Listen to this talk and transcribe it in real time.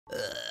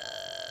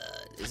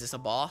Is this a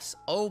boss?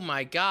 Oh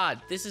my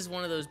god, this is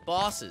one of those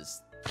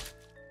bosses.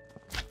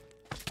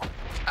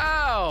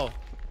 Ow!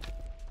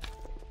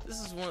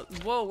 This is one.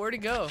 Whoa, where'd he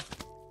go?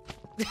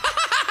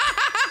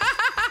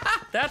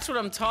 That's what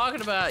I'm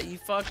talking about, you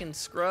fucking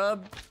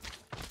scrub.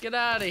 Get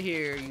out of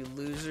here, you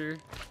loser.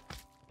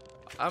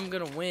 I'm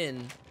gonna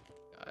win.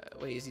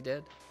 Wait, is he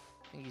dead?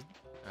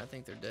 I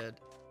think they're dead.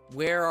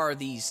 Where are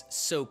these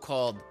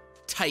so-called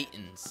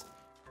titans?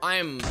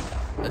 I'm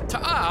a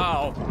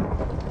ow!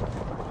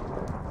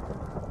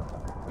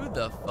 Who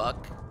the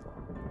fuck?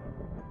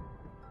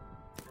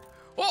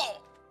 Whoa!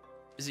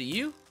 Is it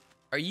you?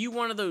 Are you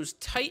one of those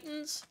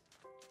titans?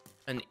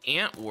 An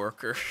ant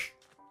worker.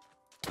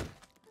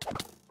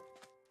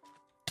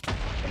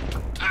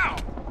 Ow!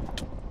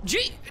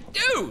 Gee,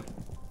 dude!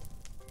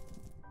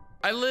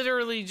 I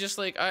literally just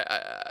like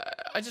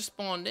I just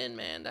spawned in,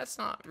 man. That's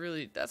not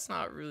really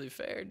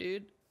fair,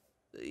 dude.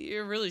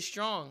 You're really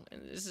strong,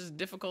 and this is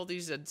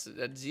difficulties at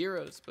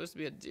 0. It's supposed to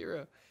be at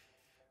 0.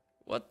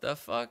 What the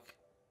fuck?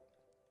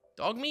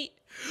 Dog meat?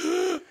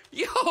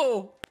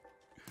 Yo!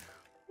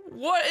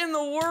 What in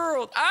the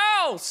world?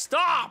 Ow!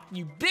 Stop,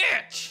 you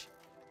bitch!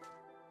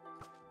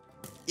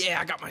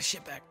 Yeah, I got my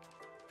shit back.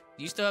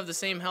 Do you still have the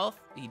same health?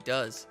 He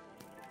does.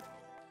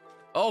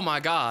 Oh my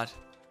god.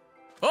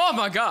 Oh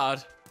my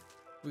god!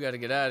 We gotta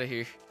get out of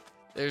here.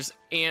 There's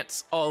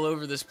ants all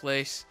over this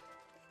place.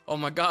 Oh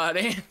my god,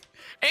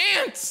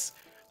 ants!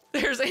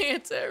 There's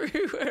ants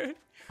everywhere.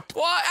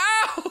 Why?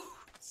 Ow!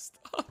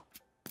 Stop.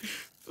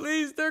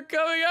 Please, they're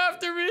coming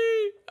after me.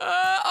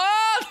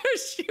 Oh, they're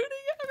shooting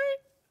at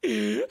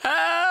me.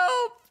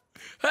 Help!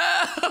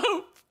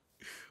 Help!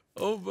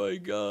 Oh my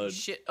god.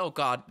 Shit. Oh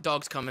god,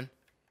 dog's coming.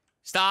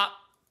 Stop.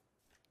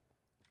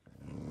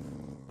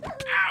 Ow!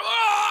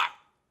 Ah!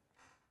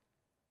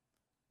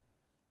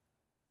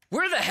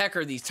 Where the heck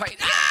are these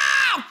titans?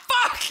 Ah!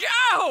 Fuck!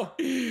 Ow!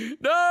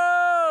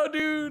 No,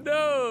 dude,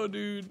 no,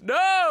 dude,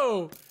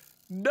 no!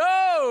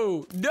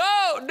 No!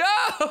 No!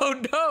 No!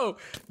 No!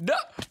 No!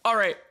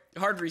 Alright,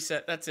 hard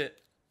reset, that's it.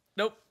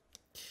 Nope.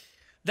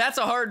 That's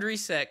a hard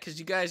reset, because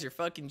you guys are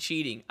fucking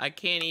cheating. I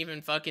can't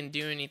even fucking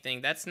do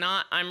anything. That's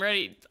not, I'm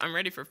ready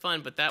for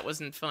fun, but that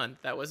wasn't fun.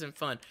 That wasn't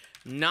fun.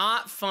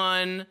 Not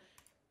fun.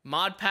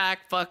 Modpack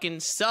fucking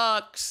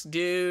sucks,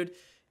 dude.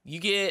 You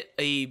get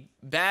a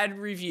bad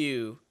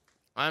review.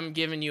 I'm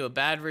giving you a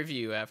bad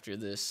review after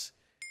this.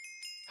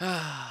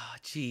 Ah,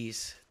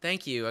 jeez.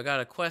 Thank you. I got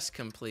a quest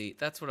complete.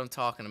 That's what I'm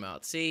talking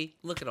about. See?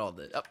 Look at all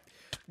this. Oh.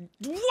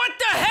 What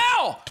the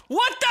hell?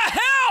 What the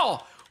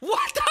hell?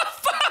 What the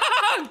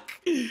fuck?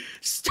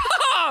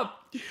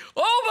 Stop!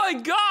 Oh my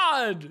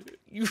god!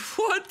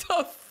 What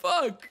the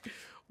fuck?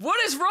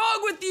 What is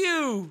wrong with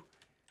you?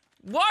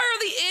 Why are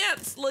the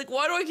ants? Like,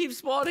 why do I keep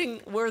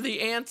spawning where the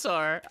ants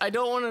are? I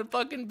don't want to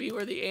fucking be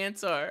where the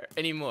ants are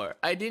anymore.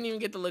 I didn't even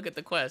get to look at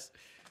the quest.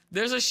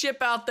 There's a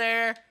ship out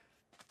there.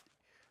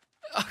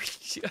 Oh,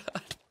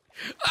 God.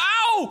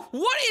 Ow!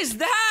 What is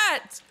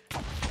that?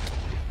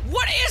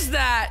 What is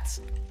that?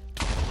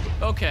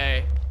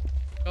 Okay.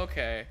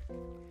 Okay.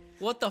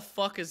 What the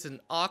fuck is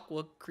an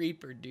aqua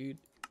creeper, dude?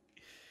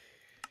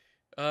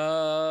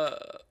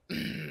 Not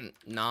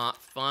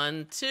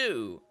fun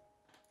too.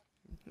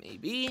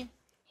 Maybe.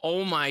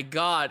 Oh my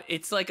god,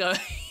 it's like a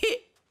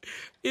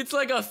it's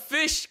like a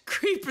fish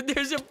creeper.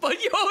 There's a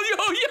bunch there's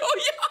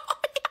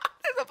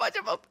a bunch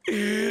of them.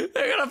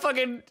 They're gonna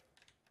fucking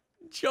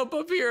jump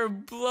up here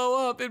and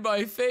blow up in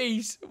my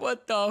face.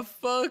 What the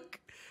fuck?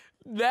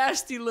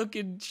 Nasty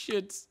looking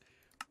shits.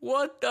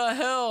 What the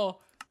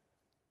hell?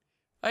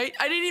 I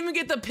didn't even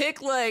get to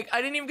pick, like, I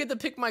didn't even get to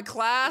pick my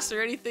class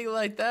or anything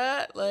like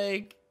that.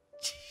 Like,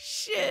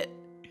 shit.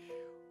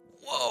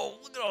 Whoa,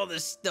 look at all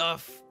this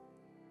stuff.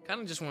 Kind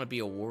of just want to be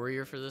a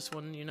warrior for this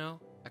one, you know?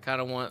 I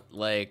kind of want,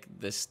 like,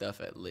 this stuff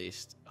at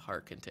least.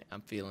 Heart contain. I'm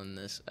feeling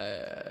this.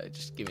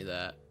 Just give me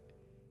that.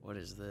 What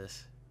is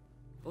this?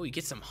 Oh, you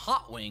get some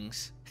hot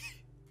wings.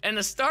 And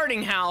a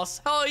starting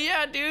house. Oh,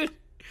 yeah, dude.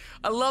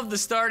 I love the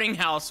starting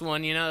house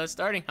one, you know? The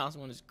starting house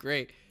one is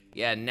great.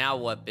 Yeah, now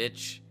what,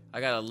 bitch? I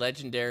got a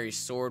legendary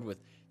sword with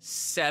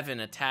 7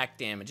 attack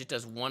damage. It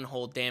does 1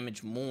 whole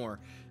damage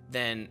more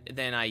than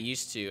I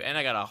used to. And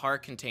I got a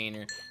heart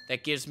container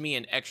that gives me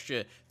an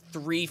extra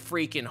 3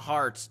 freaking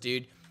hearts,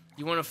 dude.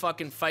 You wanna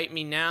fucking fight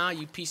me now,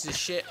 you piece of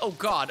shit? Oh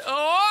god.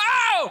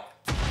 Oh!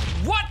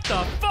 What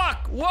the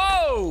fuck?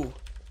 Whoa!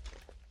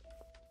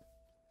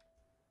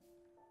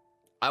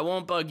 I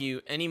won't bug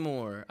you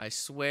anymore. I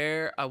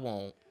swear I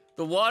won't.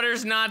 The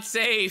water's not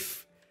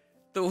safe.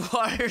 The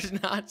water's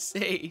not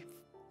safe.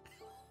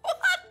 What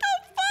the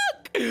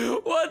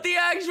fuck? What the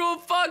actual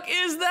fuck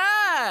is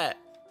that?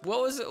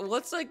 What was it?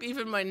 What's like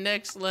even my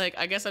next, like,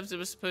 I guess I'm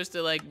supposed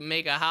to like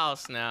make a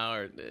house now,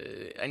 or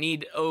I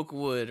need oak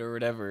wood or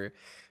whatever.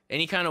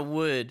 Any kind of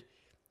wood.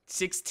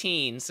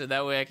 16, so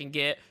that way I can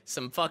get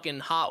some fucking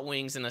hot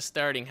wings and a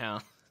starting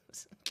house.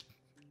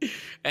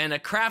 And a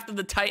Craft of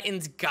the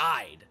Titans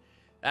guide.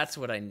 That's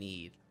what I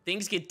need.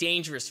 Things get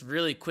dangerous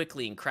really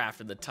quickly in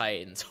Craft of the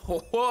Titans.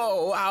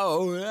 Whoa,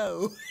 wow,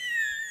 no.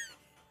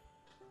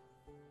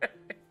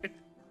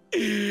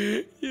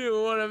 You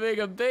want to make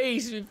a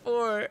base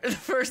before the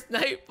first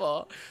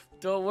nightfall.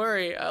 Don't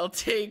worry, I'll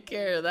take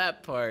care of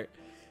that part.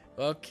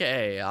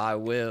 Okay, I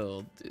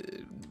will,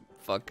 dude.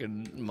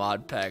 Fucking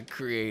modpack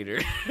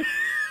creator.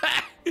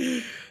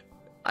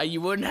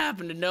 You wouldn't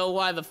happen to know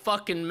why the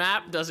fucking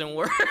map doesn't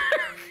work?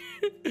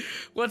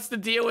 What's the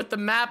deal with the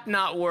map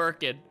not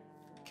working?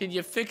 Can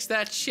you fix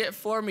that shit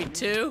for me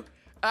too?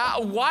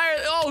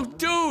 Oh,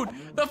 dude,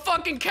 the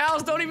fucking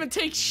cows don't even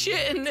take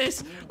shit in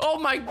this. Oh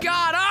my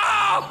God,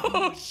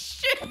 oh,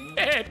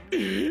 shit.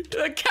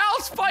 The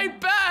cows fight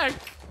back.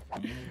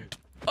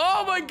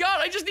 Oh my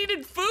God, I just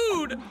needed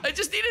food.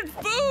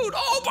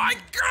 Oh my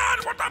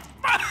God, what the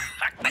fuck?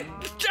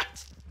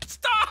 Just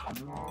stop.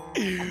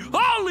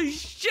 Holy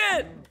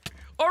shit.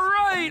 All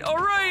right.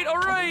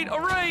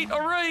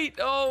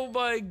 Oh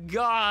my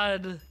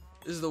God.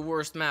 This is the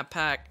worst map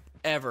pack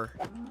ever.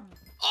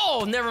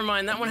 Oh, never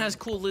mind. That one has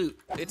cool loot.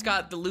 It's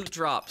got the loot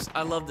drops.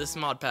 I love this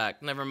mod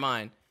pack. Never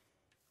mind.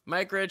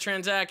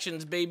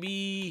 Microtransactions,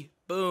 baby.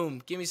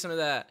 Boom. Give me some of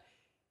that.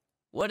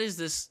 What is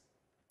this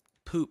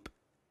poop?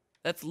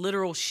 That's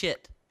literal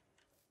shit.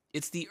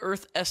 It's the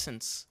earth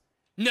essence.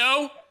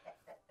 No!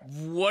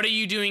 What are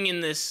you doing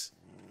in this?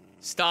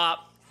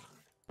 Stop.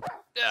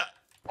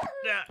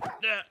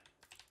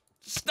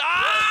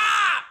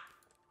 Stop!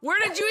 Where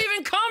did you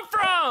even come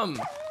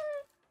from?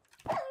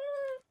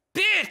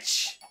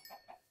 Bitch!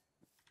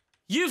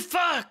 You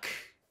fuck!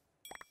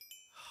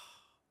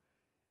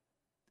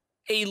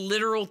 A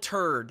literal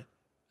turd.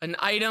 An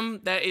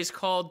item that is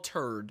called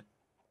turd.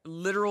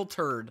 Literal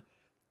turd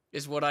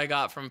is what I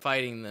got from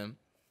fighting them.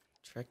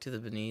 Trek to the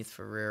beneath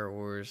for rare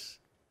ores.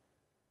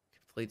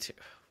 Complete.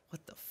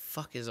 What the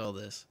fuck is all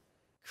this?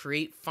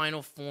 Create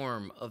final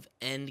form of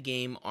end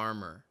game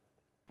armor.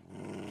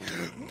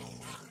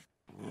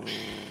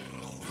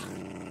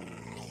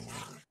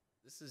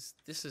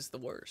 This is the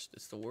worst.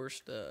 It's the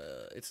worst.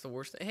 It's the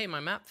worst. Hey, my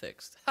map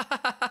fixed.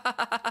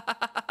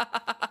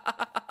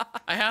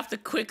 I have to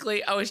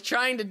quickly. I was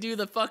trying to do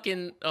the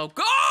fucking. Oh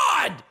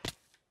God!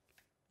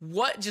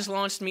 What just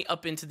launched me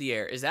up into the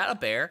air? Is that a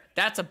bear?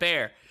 That's a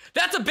bear.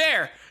 That's a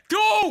bear.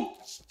 Go!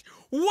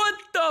 What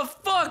the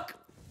fuck?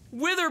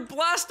 Wither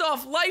blast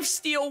off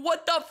lifesteal.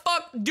 What the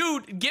fuck,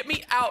 dude? Get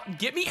me out.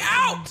 Get me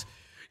out!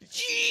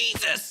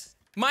 Jesus!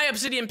 My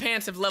obsidian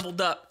pants have leveled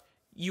up.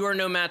 You are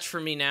no match for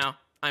me now.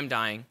 I'm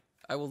dying.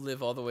 I will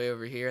live all the way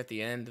over here at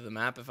the end of the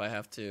map if I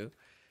have to.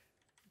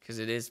 Because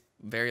it is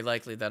very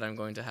likely that I'm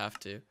going to have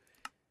to.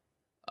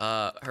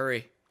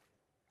 Hurry.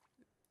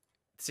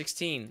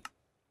 16.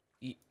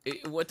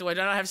 What, do I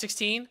not have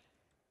 16?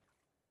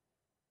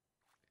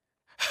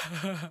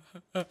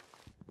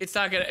 It's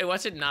not gonna,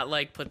 what's it not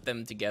like put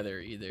them together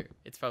either?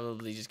 It's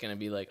probably just gonna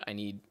be like, I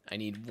need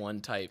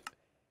one type.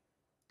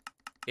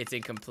 It's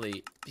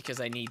incomplete because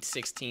I need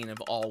 16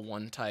 of all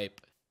one type.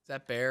 Is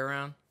that bear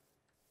around?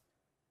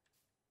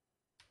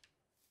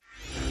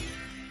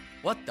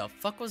 What the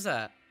fuck was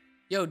that?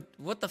 Yo,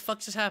 what the fuck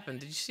just happened?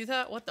 Did you see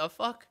that? What the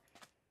fuck?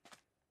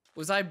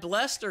 Was I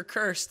blessed or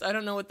cursed? I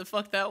don't know what the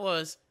fuck that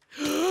was.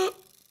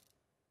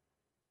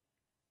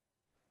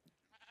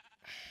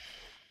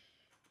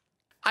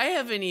 I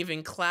haven't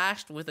even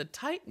clashed with a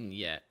Titan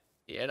yet,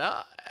 you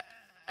know?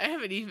 I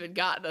haven't even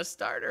gotten a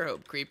starter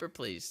hope. Creeper,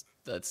 please,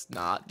 let's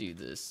not do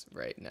this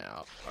right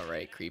now. All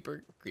right,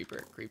 creeper.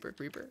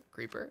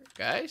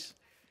 Guys,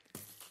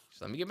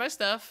 just let me get my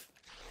stuff.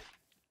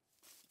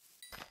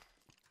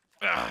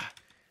 Ugh.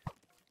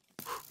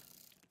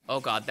 Oh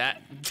God,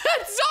 that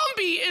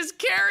zombie is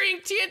carrying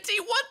TNT.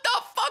 What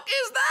the fuck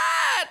is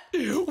that?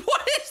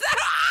 What is that?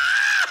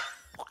 Ah!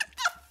 What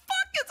the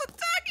fuck is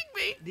attacking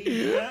me?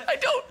 I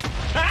don't.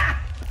 Ha!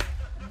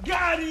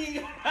 Got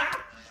him!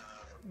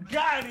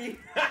 Got him!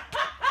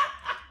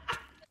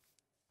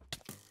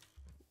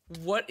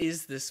 What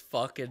is this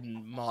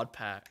fucking mod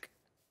pack?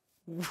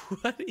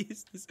 What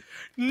is this?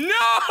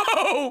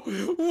 No!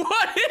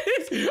 What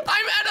is?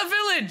 I'm at a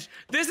village.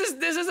 This is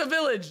a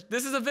village.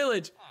 This is a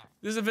village.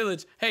 This is a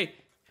village. Hey,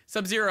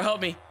 Sub-Zero,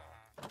 help me.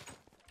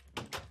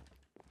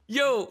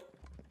 Yo.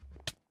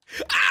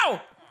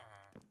 Ow!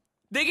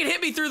 They can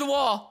hit me through the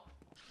wall.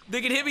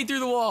 They can hit me through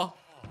the wall.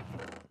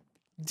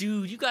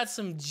 Dude, you got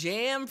some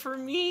jam for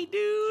me,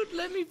 dude?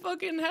 Let me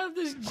fucking have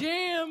this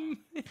jam.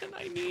 And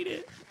I need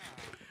it.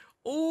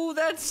 Oh,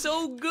 that's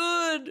so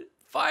good.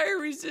 Fire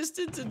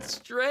resistance and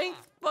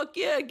strength. Fuck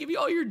yeah, give me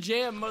all your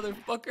jam,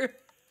 motherfucker.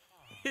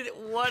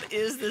 What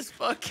is this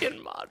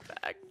fucking mod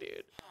pack,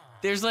 dude?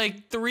 There's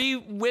like 3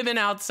 women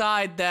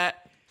outside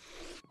that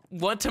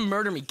want to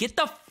murder me. Get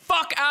the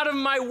fuck out of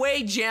my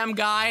way, jam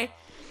guy.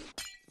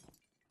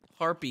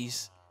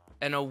 Harpies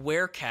and a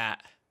werecat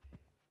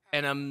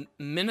and a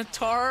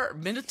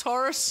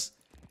minotaurus.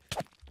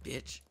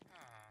 Bitch.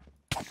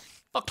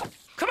 Fuck.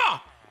 Come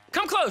on.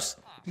 Come close.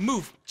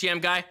 Move,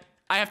 jam guy.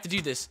 I have to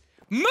do this.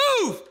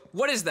 Move!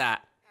 What is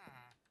that?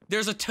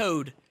 There's a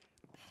toad.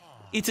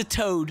 It's a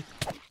toad.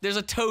 There's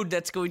a toad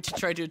that's going to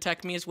try to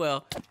attack me as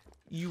well.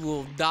 You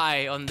will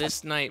die on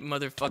this night,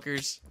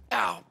 motherfuckers.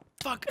 Ow,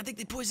 fuck, I think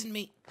they poisoned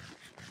me.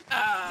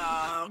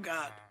 Oh,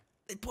 God.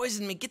 They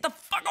poisoned me. Get the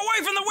fuck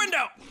away from the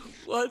window!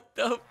 What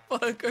the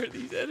fuck are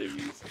these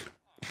enemies?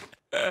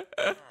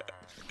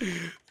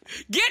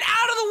 Get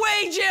out of the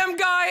way, Jam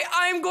Guy!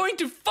 I'm going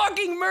to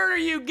fucking murder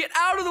you! Get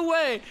out of the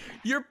way!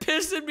 You're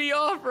pissing me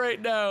off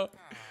right now.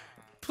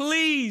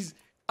 Please!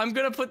 I'm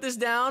gonna put this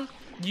down.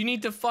 You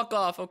need to fuck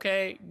off,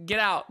 okay? Get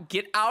out.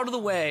 Get out of the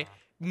way.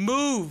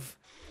 Move!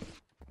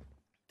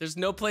 There's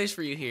no place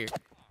for you here.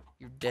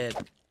 You're dead.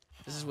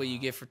 This is what you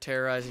get for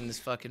terrorizing this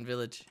fucking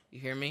village. You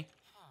hear me?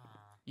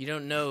 You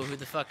don't know who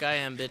the fuck I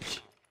am, bitch.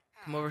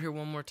 Come over here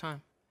one more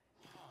time.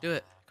 Do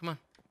it. Come on.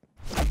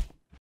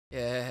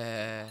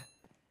 Yeah.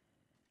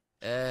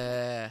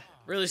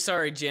 Really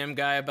sorry, Jam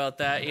Guy, about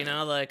that, you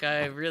know? Like,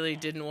 I really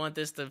didn't want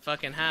this to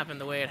fucking happen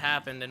the way it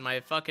happened, and my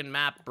fucking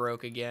map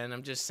broke again.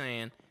 I'm just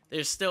saying.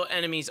 There's still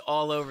enemies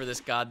all over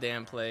this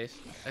goddamn place.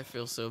 I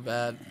feel so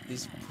bad.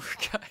 These poor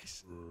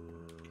guys.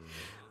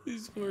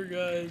 These poor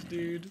guys,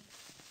 dude.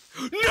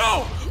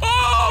 No!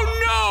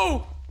 Oh,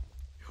 no!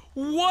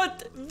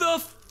 What the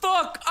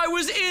fuck? I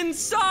was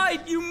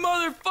inside, you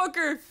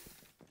motherfucker!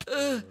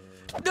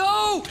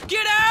 No!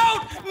 Get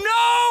out!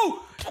 No!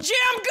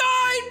 Jam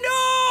Guy,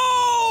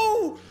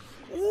 no!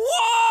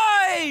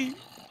 Why?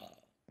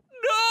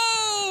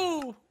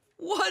 No!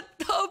 What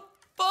the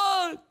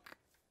fuck?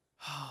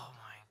 Oh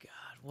my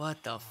god,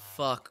 what the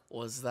fuck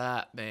was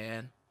that,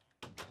 man?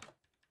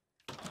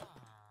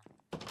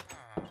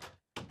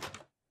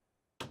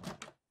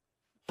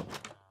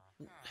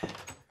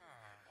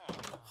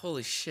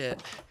 Holy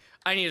shit.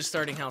 I need a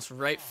starting house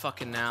right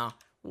fucking now.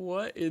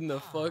 What in the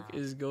fuck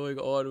is going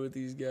on with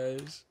these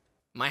guys?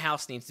 My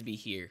house needs to be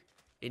here.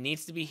 It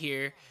needs to be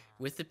here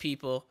with the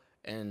people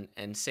and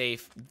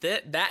safe.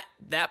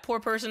 That poor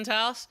person's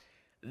house,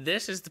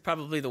 this is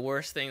probably the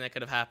worst thing that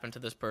could have happened to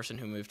this person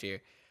who moved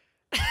here.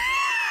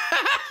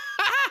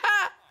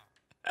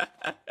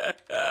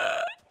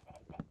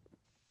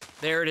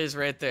 There it is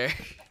right there.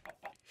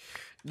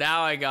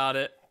 Now I got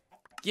it.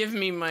 Give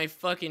me my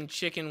fucking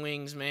chicken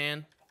wings,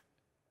 man.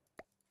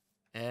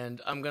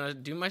 And I'm gonna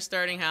do my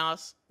starting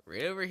house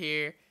right over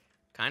here,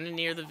 kind of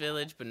near the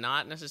village, but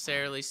not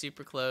necessarily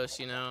super close,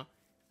 you know.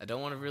 I don't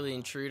want to really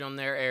intrude on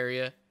their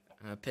area.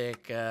 I'm gonna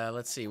pick,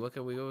 let's see, what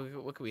could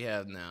we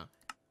have now?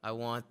 I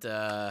want,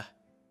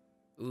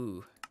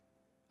 ooh,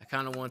 I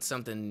kind of want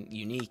something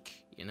unique,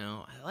 you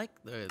know. I like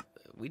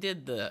we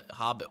did the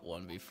Hobbit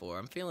one before.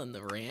 I'm feeling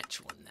the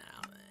ranch one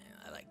now, man.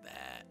 I like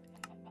that.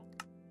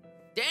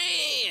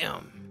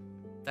 Damn!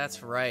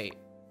 That's right.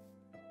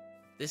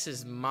 This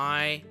is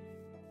my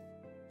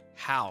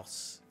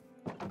house.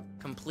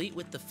 Complete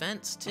with the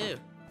fence, too.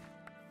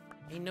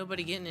 Ain't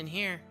nobody getting in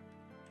here.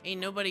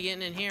 Ain't nobody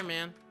getting in here,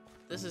 man.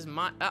 This is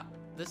my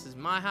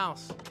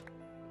house.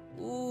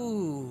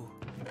 Ooh.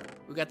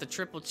 We got the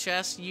triple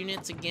chest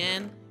units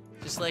again,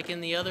 just like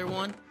in the other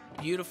one.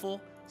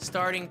 Beautiful.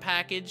 Starting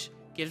package.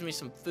 Gives me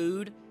some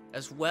food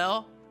as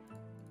well.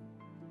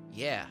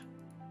 Yeah.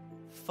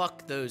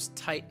 Fuck those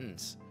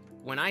Titans.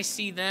 When I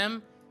see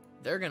them,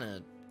 they're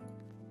gonna...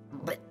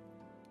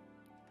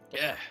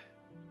 Yeah.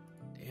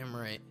 Damn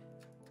right.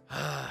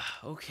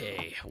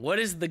 Okay. What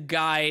is the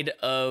guide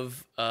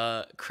of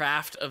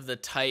Craft of the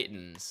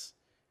Titans?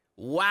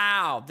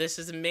 Wow, this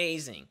is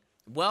amazing.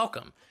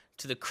 Welcome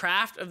to the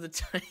Craft of the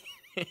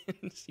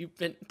Titans. You've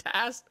been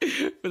tasked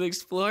with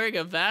exploring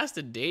a vast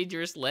and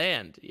dangerous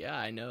land. Yeah,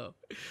 I know.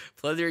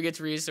 Flood through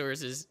its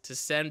resources to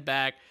send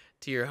back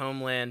to your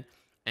homeland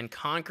and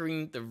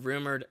conquering the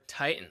rumored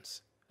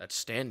Titans that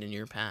stand in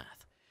your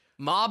path.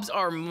 Mobs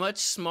are much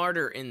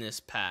smarter in this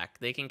pack.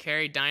 They can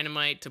carry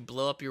dynamite to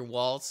blow up your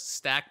walls,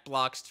 stack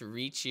blocks to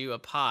reach you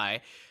up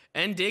high,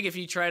 and dig if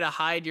you try to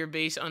hide your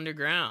base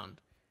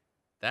underground.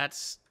 That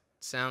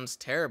sounds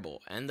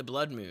terrible. And the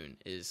blood moon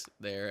is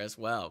there as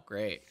well.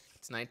 Great.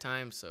 It's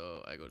nighttime,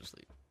 so I go to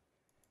sleep.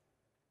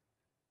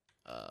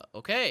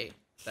 Okay.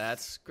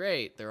 That's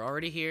great. They're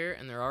already here,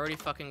 and they're already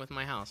fucking with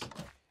my house.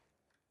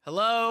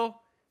 Hello?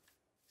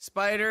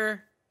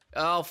 Spider?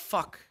 Oh,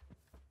 fuck.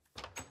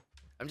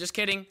 I'm just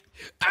kidding.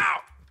 Ow!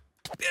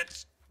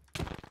 Bitch!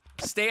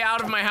 Stay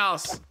out of my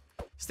house.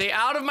 Stay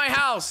out of my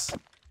house.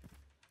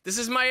 This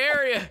is my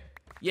area.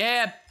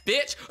 Yeah,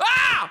 bitch.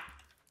 Ah!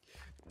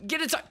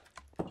 Get inside.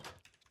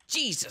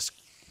 Jesus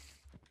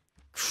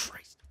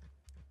Christ.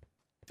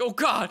 Oh,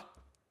 God.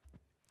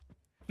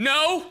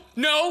 No,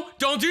 no,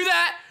 don't do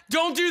that.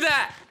 Don't do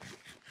that.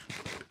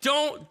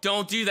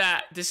 Don't do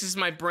that. This is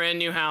my brand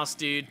new house,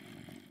 dude.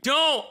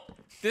 Don't.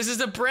 This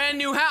is a brand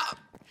new house.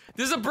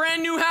 This is a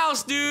brand new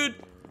house, dude.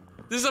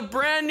 This is a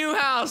brand new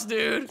house,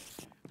 dude.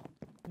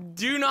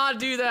 Do not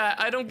do that.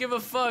 I don't give a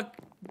fuck.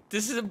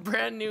 This is a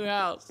brand new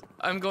house.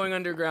 I'm going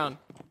underground.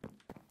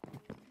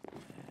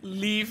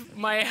 Leave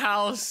my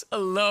house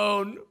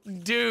alone,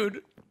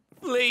 dude.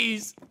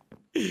 Please.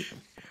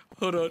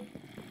 Hold on.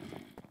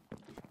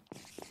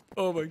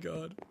 Oh my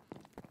God.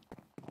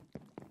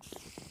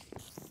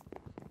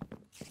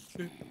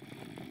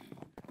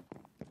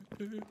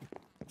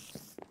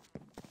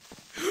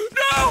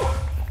 No!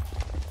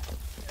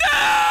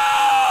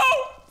 No!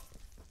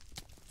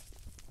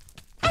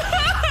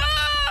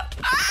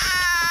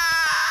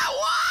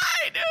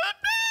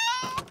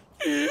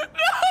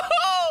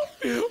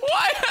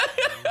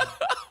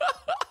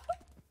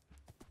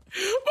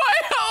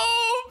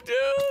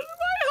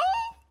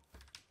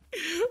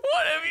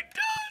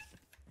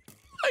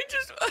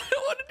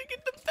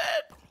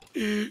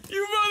 You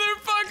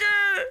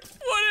motherfucker!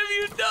 What have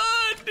you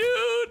done,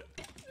 dude?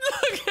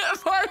 Look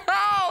at my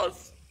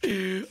house!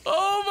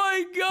 Oh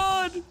my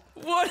god!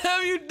 What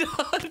have you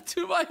done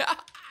to my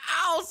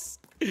house?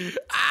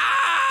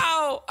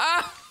 Ow!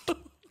 Ow!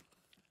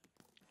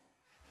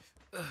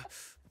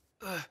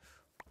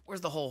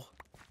 Where's the hole?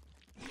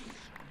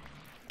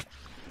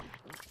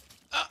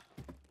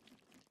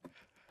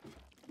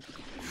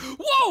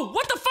 Whoa!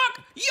 What the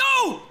fuck?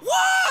 Yo!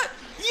 What?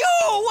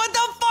 Yo! What the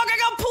fuck? I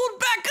got pulled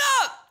back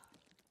up!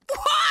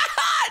 What?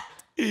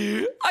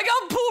 I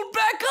got pulled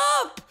back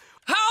up!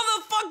 How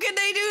the fuck did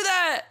they do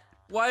that?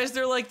 Why is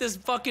there like this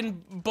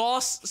fucking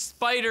boss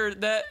spider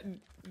that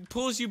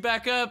pulls you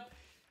back up?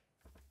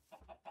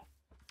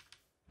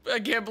 I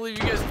can't believe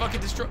you guys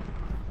fucking destroy.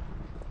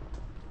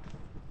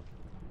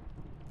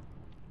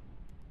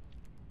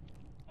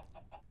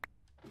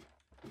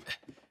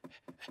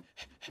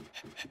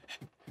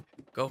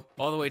 Go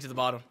all the way to the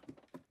bottom.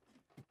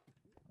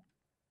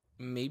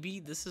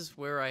 Maybe this is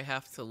where I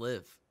have to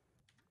live.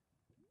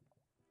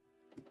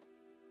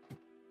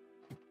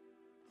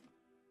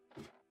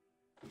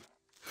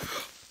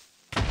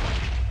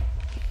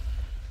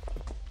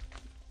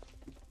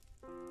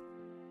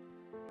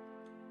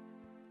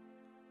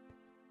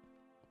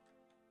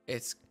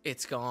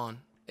 It's gone.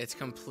 It's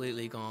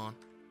completely gone.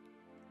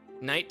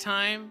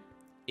 Nighttime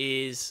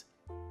is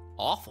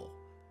awful.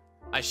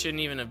 I shouldn't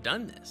even have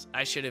done this.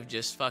 I should have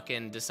just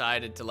fucking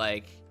decided to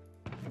like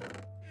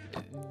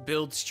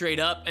build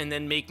straight up and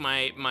then make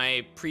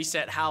my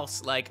preset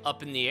house like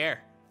up in the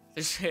air.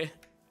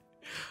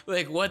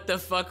 Like what the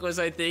fuck was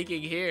I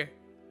thinking here?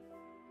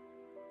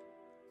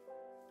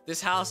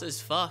 This house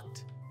is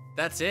fucked.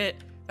 That's it.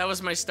 That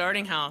was my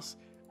starting house.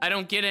 I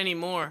don't get any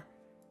more.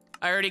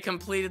 I already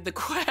completed the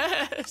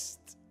quest.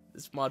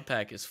 This mod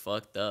pack is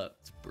fucked up.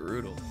 It's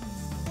brutal.